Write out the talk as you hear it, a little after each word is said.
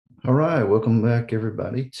All right, welcome back,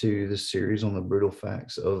 everybody, to this series on the brutal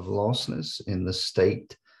facts of lostness in the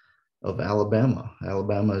state of Alabama.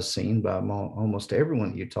 Alabama is seen by almost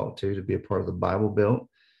everyone that you talk to be a part of the Bible Belt.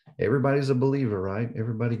 Everybody's a believer, right?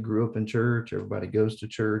 Everybody grew up in church, everybody goes to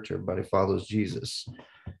church, everybody follows Jesus.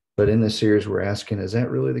 But in this series, we're asking, is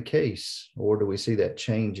that really the case? Or do we see that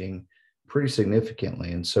changing pretty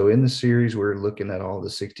significantly? And so in the series, we're looking at all the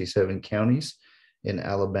 67 counties in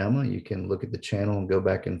Alabama. You can look at the channel and go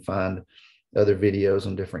back and find other videos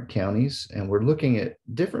on different counties. And we're looking at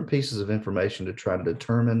different pieces of information to try to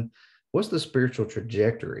determine what's the spiritual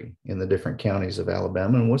trajectory in the different counties of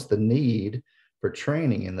Alabama and what's the need for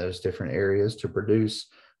training in those different areas to produce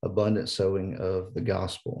abundant sowing of the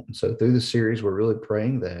gospel. And so through the series, we're really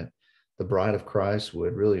praying that the bride of Christ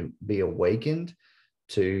would really be awakened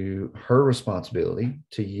to her responsibility,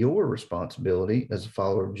 to your responsibility as a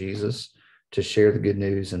follower of Jesus, to share the good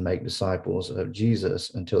news and make disciples of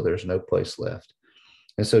Jesus until there's no place left.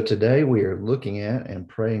 And so today we are looking at and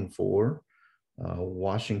praying for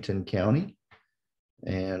Washington County.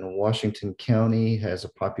 And Washington County has a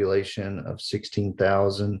population of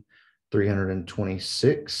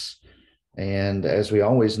 16,326. And as we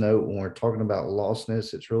always note, when we're talking about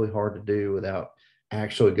lostness, it's really hard to do without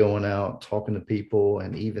actually going out, talking to people.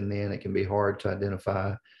 And even then, it can be hard to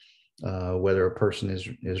identify whether a person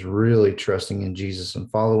is really trusting in Jesus and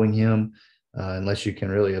following him, unless you can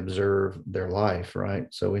really observe their life, right?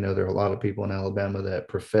 So we know there are a lot of people in Alabama that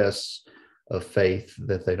profess a faith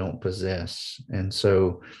that they don't possess. And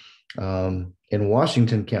so in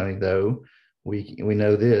Washington County, though, we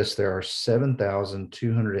know this, there are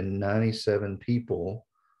 7,297 people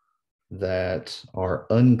that are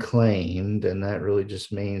unclaimed, and that really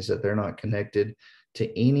just means that they're not connected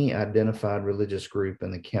to any identified religious group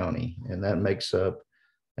in the county, and that makes up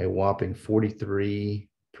a whopping 43%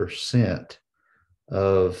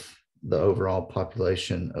 of the overall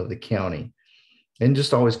population of the county. And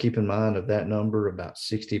just always keep in mind of that number, about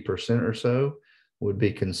 60% or so would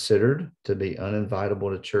be considered to be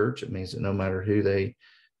uninvitable to church. It means that no matter who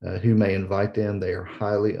may invite them, they are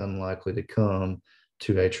highly unlikely to come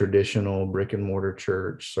to a traditional brick and mortar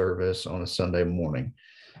church service on a Sunday morning.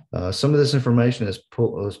 Some of this information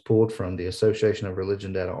was pulled from the Association of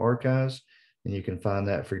Religion Data Archives, and you can find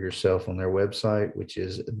that for yourself on their website, which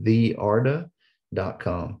is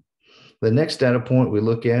thearda.com. The next data point we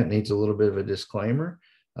look at needs a little bit of a disclaimer.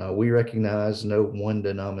 We recognize no one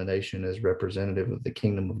denomination is representative of the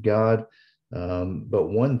kingdom of God. But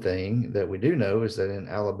one thing that we do know is that in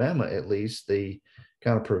Alabama, at least, the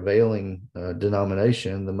kind of prevailing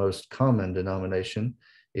denomination, the most common denomination,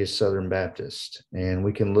 is Southern Baptist. And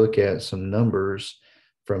we can look at some numbers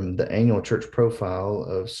from the annual church profile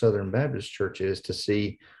of Southern Baptist churches to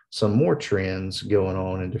see some more trends going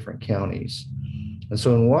on in different counties. And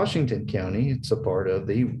so in Washington County, it's a part of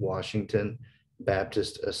the Washington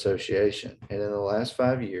Baptist Association. And in the last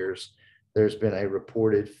 5 years, there's been a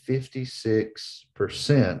reported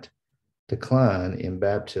 56% decline in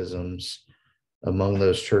baptisms among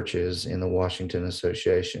those churches in the Washington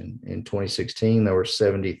Association. In 2016, there were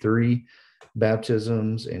 73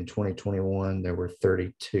 baptisms. In 2021, there were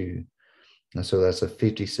 32. And so that's a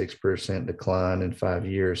 56% decline in 5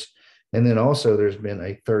 years. And then also there's been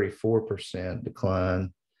a 34%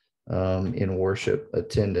 decline in worship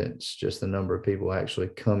attendance, just the number of people actually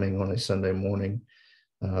coming on a Sunday morning.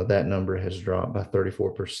 That number has dropped by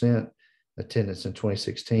 34%. Attendance in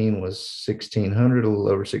 2016 was 1,600, a little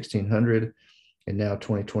over 1,600. And now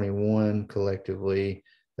 2021, collectively,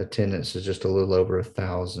 attendance is just a little over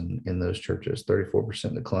 1,000 in those churches,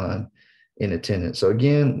 34% decline in attendance. So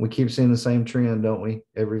again, we keep seeing the same trend, don't we?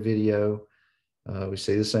 Every video, we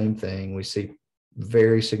see the same thing. We see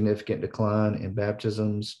very significant decline in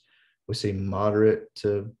baptisms. We see moderate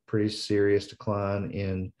to pretty serious decline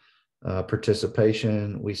in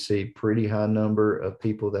participation. We see pretty high number of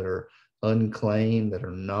people that are unclaimed, that are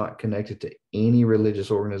not connected to any religious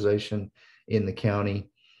organization in the county.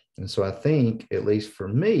 And so I think, at least for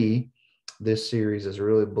me, this series is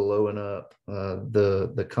really blowing up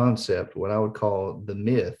the concept, what I would call the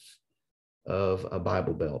myth of a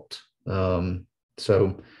Bible Belt.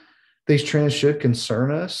 So these trends should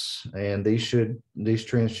concern us, and these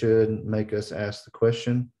trends should make us ask the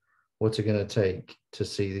question, what's it going to take to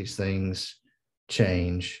see these things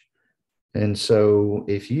change? And so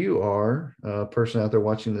if you are a person out there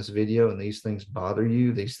watching this video and these things bother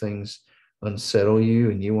you, these things unsettle you,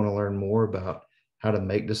 and you want to learn more about how to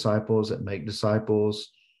make disciples that make disciples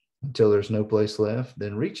until there's no place left,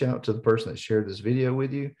 then reach out to the person that shared this video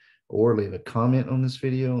with you, or leave a comment on this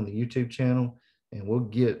video on the YouTube channel, and we'll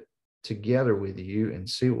get together with you and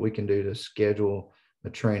see what we can do to schedule a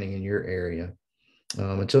training in your area.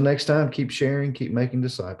 Until next time, keep sharing, keep making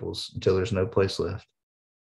disciples until there's no place left.